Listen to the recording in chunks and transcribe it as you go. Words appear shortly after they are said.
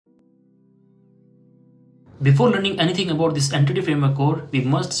Before learning anything about this entity framework core, we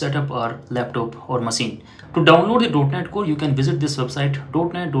must set up our laptop or machine. To download the .NET core, you can visit this website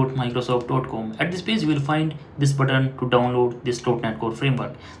dotnet.microsoft.com. At this page, you will find this button to download this .NET core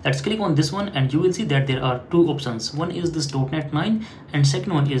framework. Let's click on this one and you will see that there are two options. One is this .NET 9 and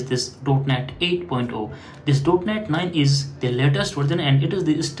second one is this .NET 8.0. This .NET 9 is the latest version and it is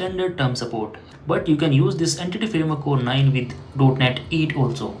the standard term support. But you can use this entity framework core 9 with .NET 8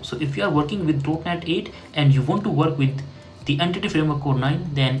 also. So if you are working with .NET 8 and you want to work with the entity framework core 9,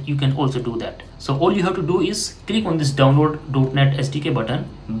 then you can also do that. So all you have to do is click on this download .NET SDK button.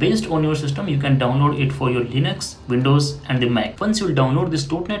 Based on your system, you can download it for your Linux, Windows and the Mac. Once you download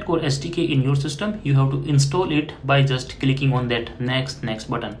this .NET core SDK in your system, you have to install it by just clicking on that next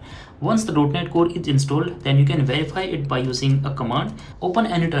button. Once the .NET core is installed, then you can verify it by using a command. Open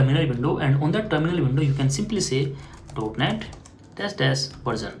any terminal window and on that terminal window you can simply say .NET --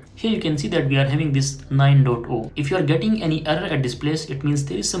 version. Here you can see that we are having this 9.0. If you are getting any error at this place, it means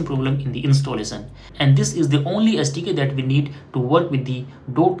there is some problem in the installation. And this is the only SDK that we need to work with the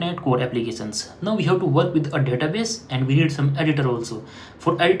 .NET core applications. Now we have to work with a database and we need some editor also.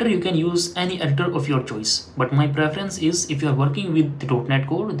 For editor, you can use any editor of your choice. But my preference is if you are working with the .NET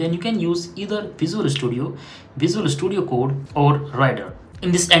core, then you can use either Visual Studio Code or Rider.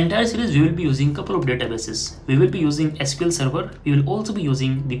 In this entire series, we will be using a couple of databases. We will be using SQL Server. We will also be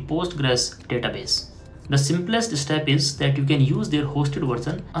using the Postgres database. The simplest step is that you can use their hosted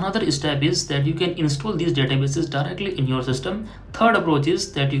version. Another step is that you can install these databases directly in your system. Third approach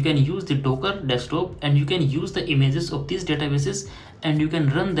is that you can use the Docker desktop and you can use the images of these databases and you can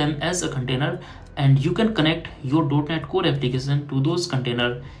run them as a container and you can connect your .NET core application to those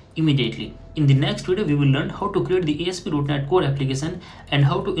containers immediately. In the next video, we will learn how to create the ASP.NET core application and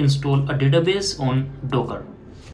how to install a database on Docker.